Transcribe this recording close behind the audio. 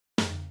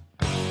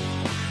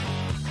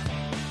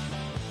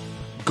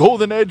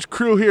Golden Edge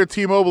crew here at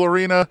T-Mobile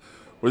Arena,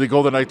 where the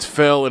Golden Knights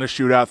fell in a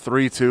shootout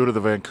 3-2 to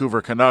the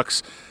Vancouver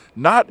Canucks.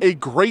 Not a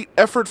great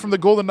effort from the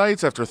Golden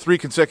Knights after 3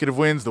 consecutive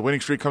wins. The winning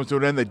streak comes to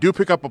an end. They do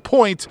pick up a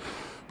point,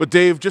 but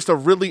Dave, just a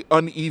really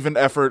uneven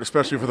effort,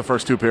 especially for the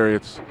first 2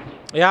 periods.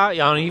 Yeah,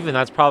 uneven.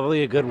 That's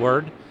probably a good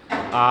word.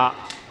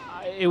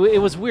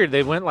 It was weird.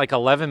 They went like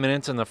 11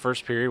 minutes in the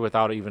first period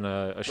without even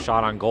a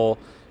shot on goal.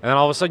 And then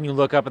all of a sudden you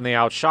look up and they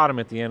outshot them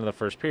at the end of the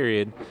first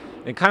period.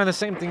 And kind of the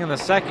same thing in the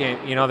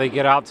second. You know, they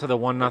get out to the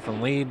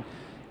 1-0 lead,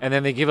 and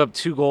then they give up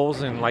 2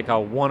 goals in like a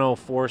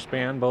 1:04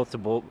 span, both to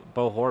Bo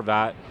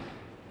Horvat.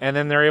 And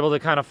then they're able to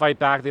kind of fight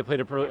back. They played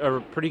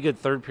a pretty good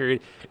third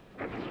period.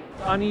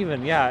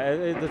 Uneven,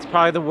 yeah. That's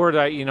probably the word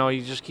that,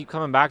 you just keep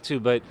coming back to.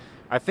 But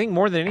I think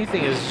more than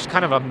anything is just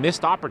kind of a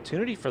missed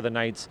opportunity for the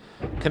Knights.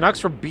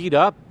 Canucks were beat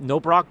up. No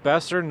Brock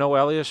Besser, no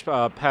Elias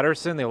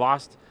Pettersson. They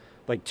lost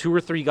like 2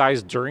 or 3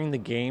 guys during the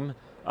game,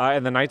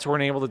 and the Knights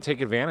weren't able to take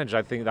advantage.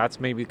 I think that's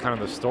maybe kind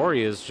of the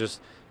story, is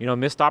just,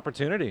 missed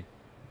opportunity.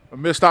 A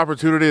missed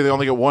opportunity. They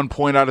only get 1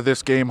 point out of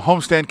this game.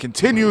 Homestand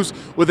continues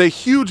with a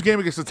huge game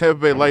against the Tampa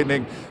Bay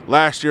Lightning.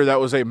 Last year, that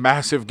was a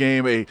massive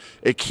game,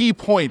 a key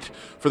point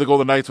for the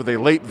Golden Knights with a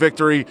late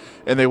victory,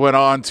 and they went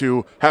on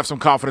to have some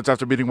confidence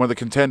after beating one of the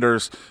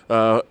contenders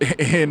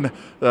in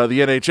the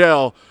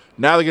NHL.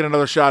 Now they get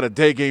another shot at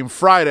day game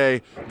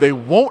Friday. They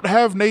won't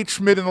have Nate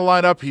Schmidt in the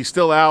lineup. He's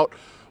still out.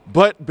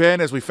 But,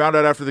 Ben, as we found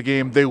out after the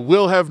game, they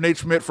will have Nate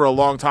Schmidt for a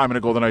long time in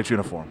a Golden Knights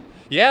uniform.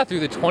 Yeah, through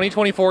the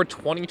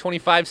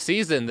 2024-2025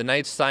 season, the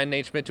Knights signed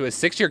Nate Schmidt to a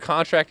 6-year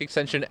contract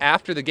extension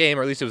after the game,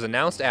 or at least it was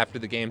announced after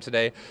the game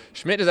today.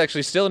 Schmidt is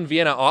actually still in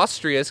Vienna,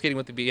 Austria, skating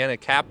with the Vienna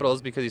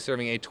Capitals because he's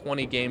serving a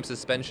 20-game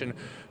suspension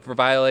for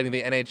violating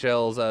the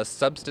NHL's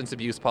substance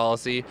abuse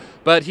policy.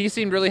 But he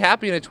seemed really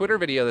happy in a Twitter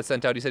video that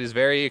sent out. He said he's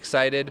very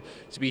excited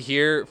to be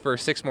here for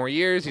 6 more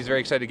years. He's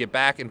very excited to get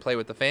back and play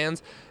with the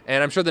fans.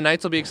 And I'm sure the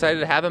Knights will be excited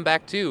to have him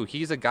back, too.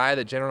 He's a guy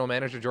that General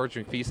Manager George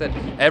McPhee said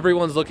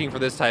everyone's looking for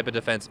this type of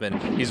defenseman.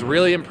 He's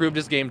really improved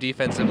his game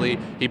defensively.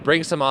 He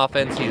brings some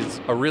offense. He's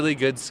a really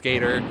good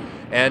skater.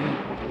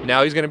 And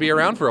now he's going to be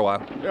around for a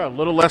while. Yeah, a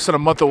little less than a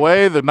month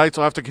away. The Knights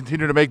will have to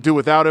continue to make do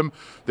without him.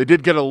 They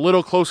did get a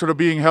little closer to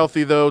being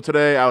healthy, though,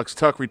 today. Alex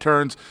Tuch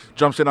returns,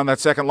 jumps in on that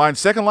second line.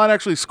 Second line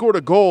actually scored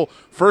a goal.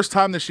 First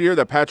time this year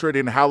that Patrick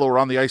and Hallow were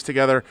on the ice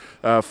together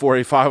for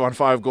a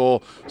 5-on-5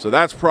 goal. So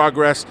that's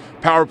progress.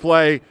 Power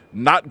play,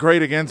 not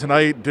great again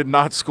tonight. Did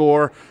not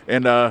score.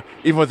 And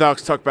even with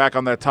Alex Tuch back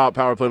on that top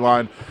power play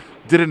line,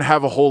 didn't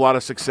have a whole lot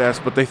of success,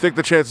 but they think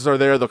the chances are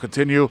there. They'll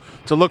continue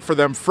to look for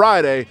them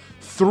Friday,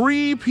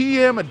 3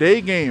 p.m. a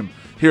day game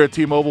here at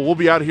T-Mobile. We'll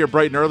be out of here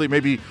bright and early,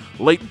 maybe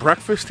late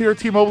breakfast here at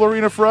T-Mobile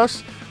Arena for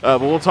us,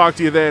 but we'll talk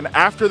to you then.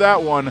 After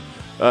that one,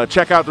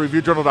 check out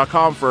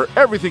thereviewjournal.com for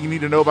everything you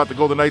need to know about the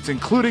Golden Knights,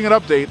 including an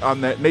update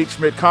on that Nate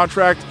Schmidt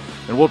contract,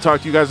 and we'll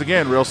talk to you guys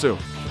again real soon.